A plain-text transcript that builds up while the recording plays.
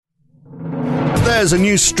There's a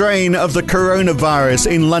new strain of the coronavirus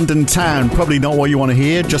in London town. Probably not what you want to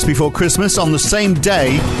hear just before Christmas on the same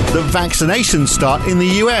day that vaccinations start in the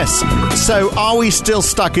US. So are we still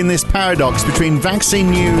stuck in this paradox between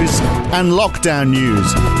vaccine news and lockdown news?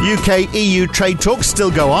 UK-EU trade talks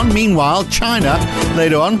still go on. Meanwhile, China,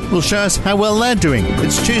 later on, will show us how well they're doing.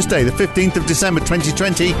 It's Tuesday, the 15th of December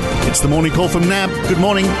 2020. It's the morning call from NAB. Good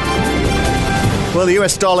morning. Well, the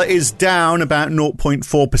US dollar is down about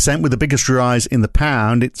 0.4% with the biggest rise in the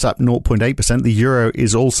pound. It's up 0.8%. The euro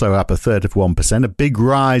is also up a third of 1%. A big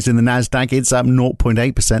rise in the Nasdaq. It's up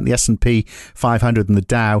 0.8%. The S&P 500 and the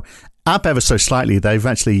Dow up ever so slightly. They've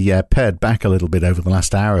actually pared back a little bit over the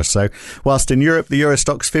last hour or so. Whilst in Europe, the Euro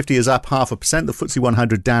Stoxx 50 is up 0.5%. The FTSE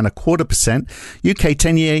 100 down 0.25%. UK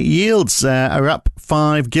 10-year yields are up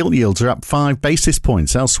 5. Gilt yields are up 5 basis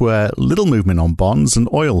points. Elsewhere, little movement on bonds, and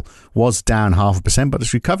oil was down 0.5%, but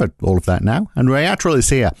it's recovered all of that now. And Ray Attrell is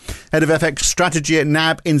here, head of FX strategy at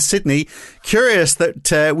NAB in Sydney. Curious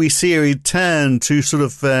that we see a return to sort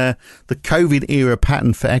of the COVID era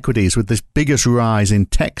pattern for equities with this biggest rise in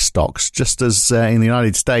tech stocks. Just as in the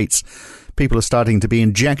United States, people are starting to be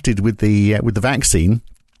injected with the vaccine.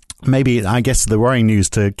 Maybe, I guess, the worrying news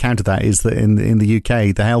to counter that is that in the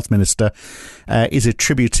UK, the health minister is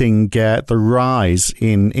attributing the rise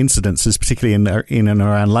in incidences, particularly in and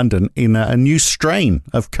around London, in a new strain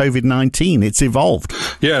of COVID-19. It's evolved.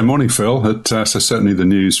 Yeah, morning, Phil. So certainly the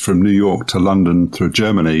news from New York to London through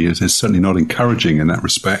Germany is certainly not encouraging in that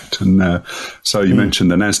respect. And so you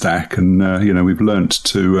mentioned the Nasdaq, and we've learnt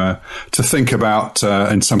to think about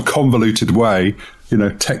in some convoluted way,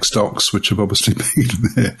 tech stocks, which have obviously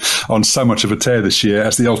been on so much of a tear this year,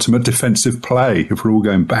 as the ultimate defensive play. If we're all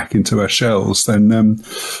going back into our shells, then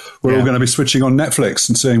we're all going to be switching on Netflix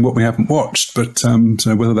and seeing what we haven't watched. But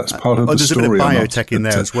so whether that's part of the story or not. There's a bit of biotech in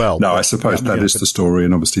there as well. No, I suppose that is the story.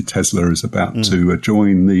 And obviously Tesla is about to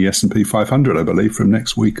join the S&P 500, I believe, from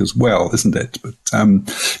next week as well, isn't it? But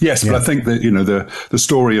yes, but I think that, the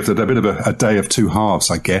story of a bit of a day of two halves,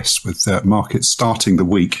 I guess, with markets starting the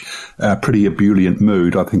week pretty ebullient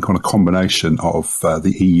mood, I think, on a combination of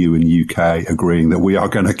the EU and UK agreeing that we are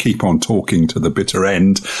going to keep on talking to the bitter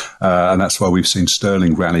end. And that's why we've seen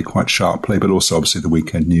sterling rally quite sharply, but also obviously the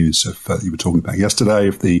weekend news of you were talking about yesterday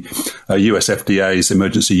of the US FDA's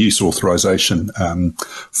emergency use authorization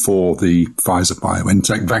for the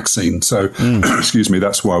Pfizer-BioNTech vaccine. So, excuse me,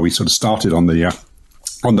 that's why we sort of started on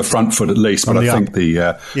the front foot at least, but I think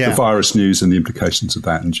the virus news and the implications of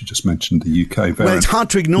that, and you just mentioned the UK variant. Well, it's hard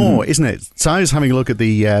to ignore, isn't it? So I was having a look at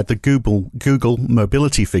the Google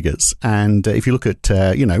mobility figures, and if you look at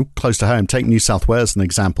close to home, take New South Wales as an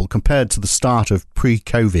example, compared to the start of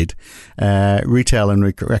pre-COVID, retail and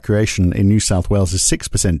recreation in New South Wales is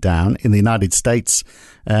 6% down. In the United States,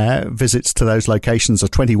 visits to those locations are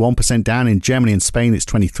 21% down. In Germany and Spain, it's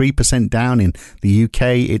 23% down. In the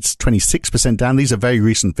UK, it's 26% down. These are very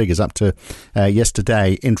recent figures up to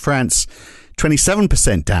yesterday. In France,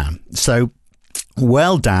 27% down. So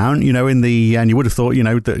well down, and you would have thought,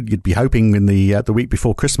 that you'd be hoping in the week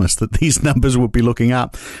before Christmas that these numbers would be looking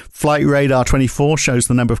up. Flight Radar 24 shows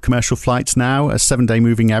the number of commercial flights now. A 7-day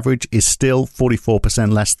moving average is still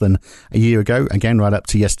 44% less than a year ago. Again, right up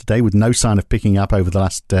to yesterday, with no sign of picking up over the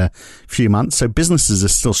last few months. So businesses are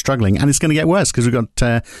still struggling, and it's going to get worse because we've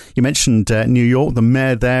got, you mentioned New York. The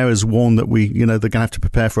mayor there has warned that they're going to have to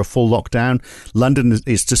prepare for a full lockdown. London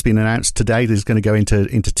is just been announced today that it's going to go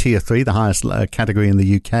into tier 3, the highest category in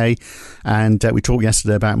the UK, and we talked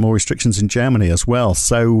yesterday about more restrictions in Germany as well.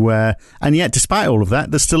 So, and yet, despite all of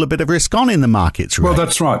that, there's still a bit of risk on in the markets. Right? Well,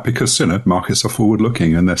 that's right, because markets are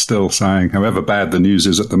forward-looking, and they're still saying, however bad the news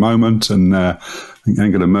is at the moment, and I think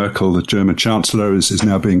Angela Merkel, the German Chancellor, is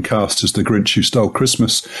now being cast as the Grinch who stole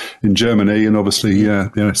Christmas in Germany, and obviously,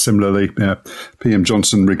 similarly, PM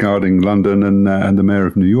Johnson regarding London and the Mayor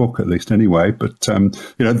of New York, at least anyway. But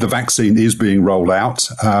the vaccine is being rolled out.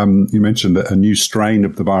 You mentioned that a new strain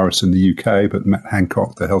of the virus in the UK, but Matt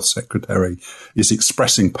Hancock, the Health Secretary, is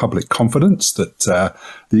expressing public confidence that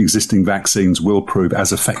the existing vaccines will prove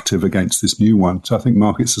as effective against this new one. So I think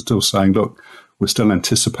markets are still saying, look, we're still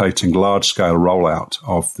anticipating large-scale rollout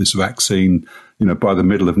of this vaccine, by the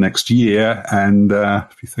middle of next year. And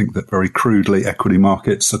if you think that very crudely, equity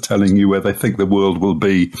markets are telling you where they think the world will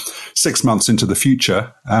be 6 months into the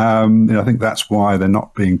future, I think that's why they're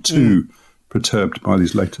not being too perturbed by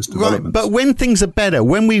these latest developments. Right, but when things are better,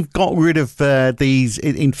 when we've got rid of these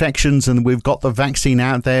infections and we've got the vaccine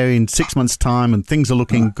out there in 6 months' time and things are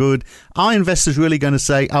looking good, are investors really going to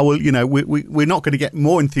say, oh, well, we're not going to get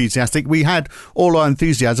more enthusiastic? We had all our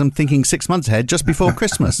enthusiasm thinking 6 months ahead just before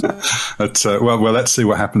Christmas. Well, let's see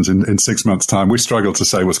what happens in 6 months' time. We struggle to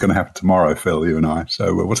say what's going to happen tomorrow, Phil, you and I.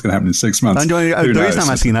 So what's going to happen in 6 months? The reason I'm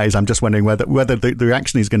asking that is I'm just wondering whether the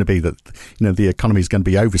reaction is going to be that the economy is going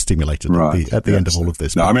to be overstimulated at the end of all of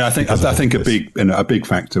this. No, I mean, I think a big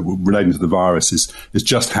factor relating to the virus is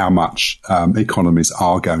just how much economies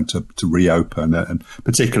are going to reopen, and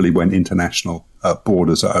particularly when international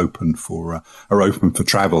borders are open for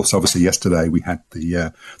travel. So obviously yesterday we had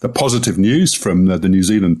the positive news from the New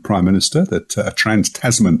Zealand Prime Minister that a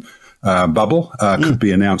Trans-Tasman bubble could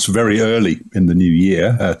be announced very early in the new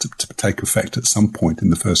year to take effect at some point in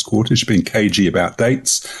the first quarter. She's been cagey about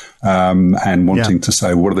dates and wanting to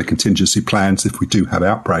say, what are the contingency plans if we do have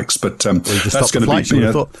outbreaks? But that's going to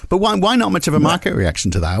be. But why not much of a market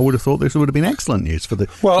reaction to that? I would have thought this would have been excellent news for the.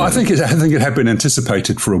 Well, I think it had been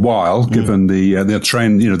anticipated for a while, given the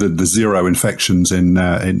trend, the zero infections in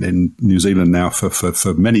New Zealand now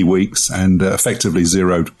for many weeks, and effectively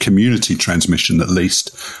zero community transmission, at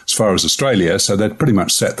least as far as Australia. So they'd pretty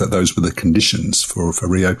much set that those were the conditions for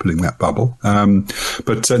reopening that bubble.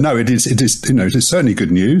 But no, it is certainly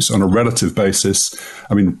good news on a relative basis.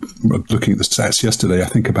 I mean, looking at the stats yesterday, I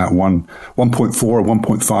think about 1.4 or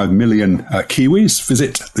 1.5 million Kiwis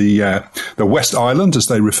visit the West Island, as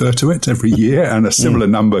they refer to it, every year, and a similar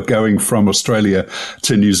number going from Australia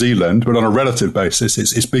to New Zealand. But on a relative basis,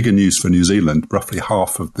 it's bigger news for New Zealand. Roughly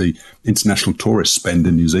half of the international tourist spend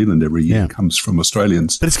in New Zealand every year comes from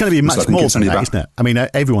Australians. But it's going to be much more than that, isn't it? I mean,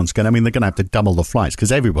 everyone's going to, they're going to have to double the flights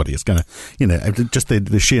because everybody is going to, just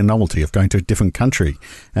the sheer novelty of going to a different country,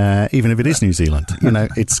 even if it is New Zealand,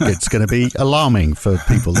 it's going to be alarming for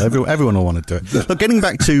people. Everyone will want to do it. But getting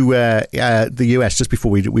back to the US, just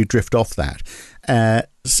before we drift off that,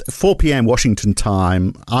 4 p.m. Washington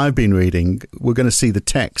time, I've been reading, we're going to see the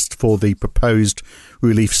text for the proposed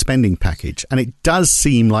relief spending package. And it does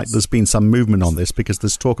seem like there's been some movement on this because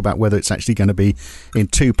there's talk about whether it's actually going to be in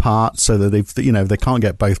two parts so that they can't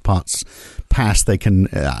get both parts passed. They can,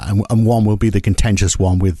 and one will be the contentious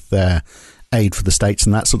one with aid for the states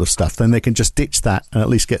and that sort of stuff. Then they can just ditch that and at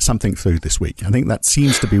least get something through this week. I think that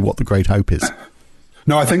seems to be what the great hope is.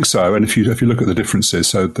 No, I think so. And if you look at the differences,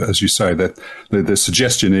 so as you say, that the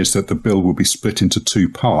suggestion is that the bill will be split into two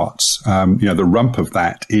parts. The rump of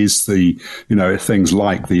that is things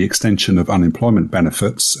like the extension of unemployment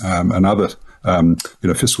benefits and other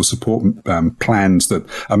fiscal support plans that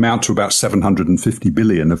amount to about 750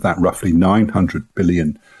 billion of that roughly 900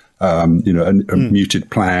 billion. A muted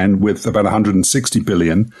plan with about 160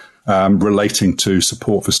 billion relating to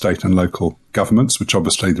support for state and local governments, which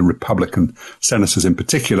obviously the Republican senators in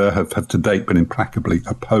particular have to date been implacably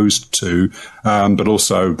opposed to, but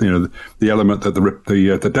also the element that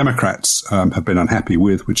the Democrats have been unhappy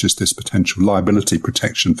with, which is this potential liability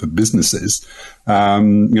protection for businesses.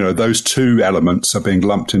 Those two elements are being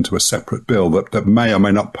lumped into a separate bill that may or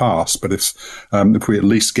may not pass. But if we at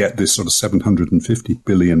least get this sort of 750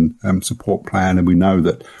 billion support plan, and we know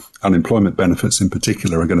that unemployment benefits in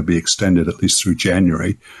particular are going to be extended at least through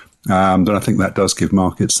January, then I think that does give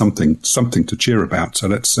markets something to cheer about. So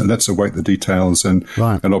let's await the details, and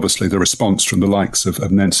obviously the response from the likes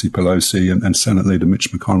of Nancy Pelosi and Senate Leader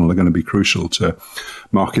Mitch McConnell are going to be crucial to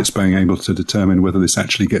markets being able to determine whether this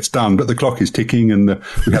actually gets done. But the clock is ticking, and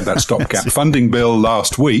we had that stopgap funding bill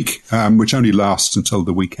last week, which only lasts until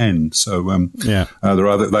the weekend. So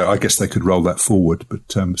I guess they could roll that forward,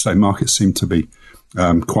 but markets seem to be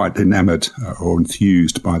quite enamoured or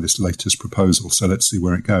enthused by this latest proposal. So let's see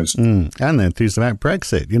where it goes. And they're enthused about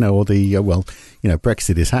Brexit,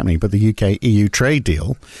 Brexit is happening, but the UK-EU trade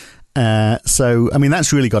deal.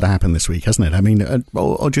 That's really got to happen this week, hasn't it?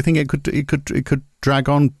 Or do you think it could drag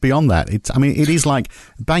on beyond that? It is like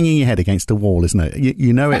banging your head against a wall, isn't it?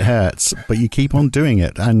 It hurts, but you keep on doing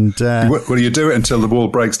it. And you do it until the wall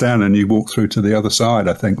breaks down and you walk through to the other side.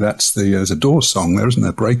 I think there's a Doors song there, isn't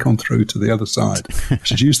there? Break on through to the other side. I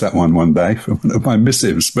should use that one day for one of my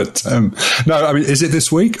missives. But is it this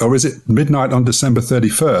week or is it midnight on December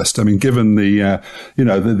 31st? Given the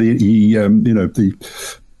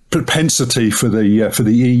propensity for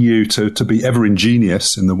the EU to be ever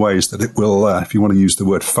ingenious in the ways that it will, if you want to use the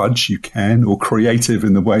word fudge, you can, or creative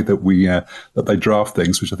in the way that that they draft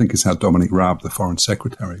things, which I think is how Dominic Raab, the Foreign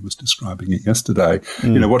Secretary, was describing it yesterday.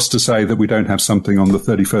 What's to say that we don't have something on the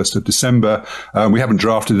 31st of December? We haven't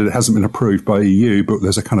drafted it; it hasn't been approved by EU, but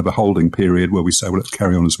there's a kind of a holding period where we say, well, let's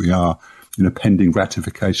carry on as we are. pending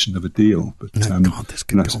ratification of a deal. But God, this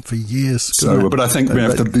can go on for years. So, but I think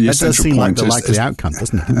the essential does seem point like the likely outcome,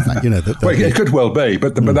 doesn't it? In fact, it could well be,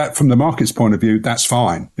 but that from the market's point of view, that's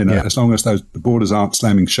fine. As long as the borders aren't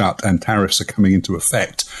slamming shut and tariffs are coming into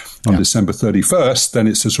effect on December 31st, then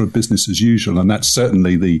it's a sort of business as usual, and that's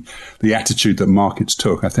certainly the attitude that markets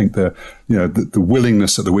took. I think the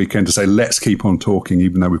willingness at the weekend to say let's keep on talking,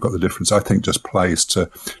 even though we've got the difference, I think just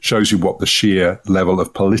shows you what the sheer level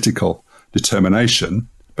of political determination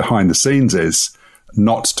behind the scenes is,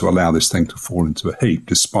 not to allow this thing to fall into a heap,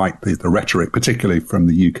 despite the rhetoric, particularly from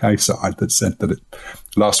the UK side, that said that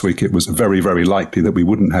last week it was very, very likely that we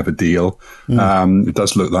wouldn't have a deal. It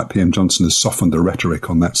does look like PM Johnson has softened the rhetoric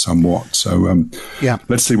on that somewhat. So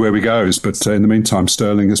let's see where we goes. But in the meantime,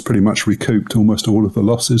 sterling has pretty much recouped almost all of the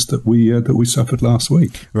losses that we suffered last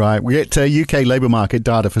week. Right. We get UK labour market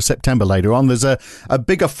data for September later on. There's a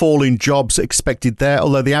bigger fall in jobs expected there,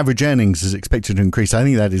 although the average earnings is expected to increase. I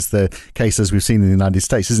think that is the case as we've seen in the United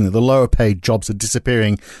States, isn't it? The lower paid jobs are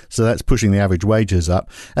disappearing, so that's pushing the average wages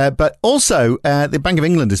up. But also, the Bank of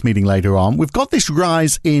England is meeting later on. We've got this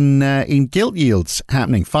rise in gilt yields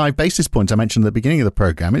happening, 5 basis points I mentioned at the beginning of the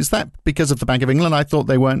programme. Is that because of the Bank of England? I thought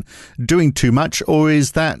they weren't doing too much, or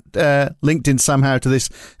is that linked in somehow to this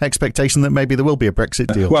expectation that maybe there will be a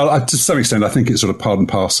Brexit deal? Well, to some extent, I think it's sort of part and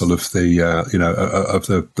parcel of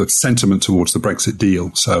the sentiment towards the Brexit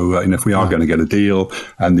deal. So, if we are going to get a deal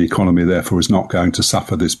and the economy therefore is not going to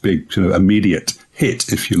suffer this big immediate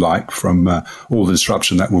hit, if you like, from all the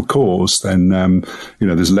disruption that will cause, then,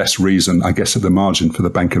 there's less reason, I guess, at the margin for the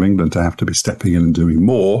Bank of England to have to be stepping in and doing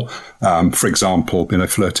more. For example,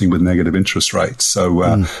 flirting with negative interest rates.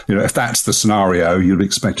 So, if that's the scenario, you'd have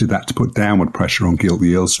expected that to put downward pressure on gilt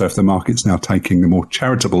yields. So if the market's now taking a more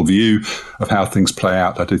charitable view of how things play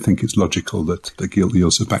out, I do think it's logical that the gilt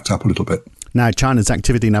yields have backed up a little bit. Now, China's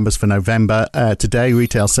activity numbers for November. Today,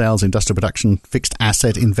 retail sales, industrial production, fixed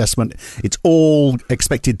asset investment, it's all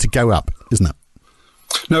expected to go up, isn't it?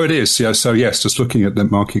 No, it is. Yeah. So, yes, just looking at the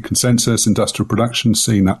market consensus, industrial production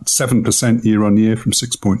seen up 7% year on year from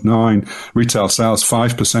 6.9. Retail sales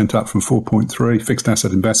 5% up from 4.3. Fixed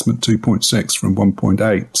asset investment 2.6 from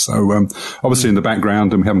 1.8. So, obviously in the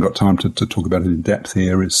background, and we haven't got time to talk about it in depth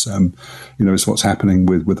here, is what's happening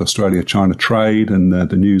with Australia-China trade, and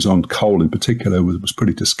the news on coal in particular was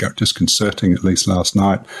pretty disconcerting, at least last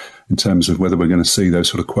night, in terms of whether we're going to see those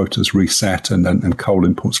sort of quotas reset and coal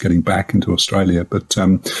imports getting back into Australia. But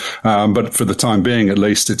for the time being, at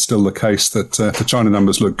least, it's still the case that the China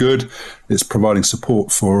numbers look good. It's providing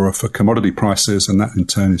support for commodity prices, and that in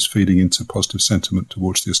turn is feeding into positive sentiment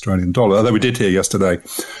towards the Australian dollar. Although we did hear yesterday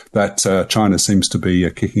that China seems to be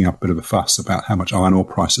kicking up a bit of a fuss about how much iron ore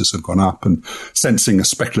prices have gone up and sensing a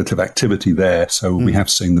speculative activity there. So we have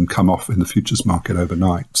seen them come off in the futures market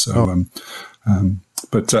overnight. So.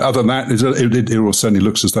 But other than that, it certainly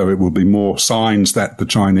looks as though it will be more signs that the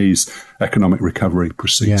Chinese economic recovery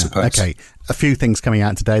proceeds apace. Okay, a few things coming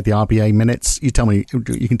out today. The RBA minutes. You tell me,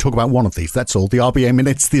 you can talk about one of these. That's all. The RBA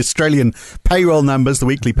minutes, the Australian payroll numbers, the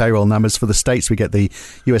weekly payroll numbers for the states. We get the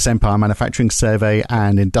US Empire Manufacturing Survey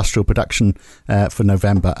and industrial production for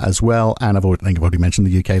November as well. And I think I've already mentioned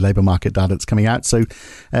the UK labour market data that's coming out. So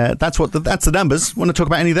that's the numbers. Want to talk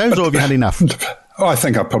about any of those, or have you had enough? I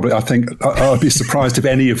think I'd be surprised if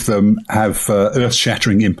any of them have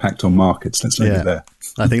earth-shattering impact on markets. Let's leave it there.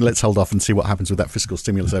 I think let's hold off and see what happens with that fiscal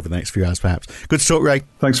stimulus over the next few hours, perhaps. Good to talk, Ray.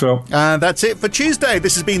 Thanks, Phil. That's it for Tuesday.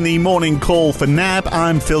 This has been the Morning Call for NAB.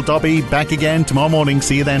 I'm Phil Dobbie, back again tomorrow morning.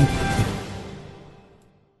 See you then.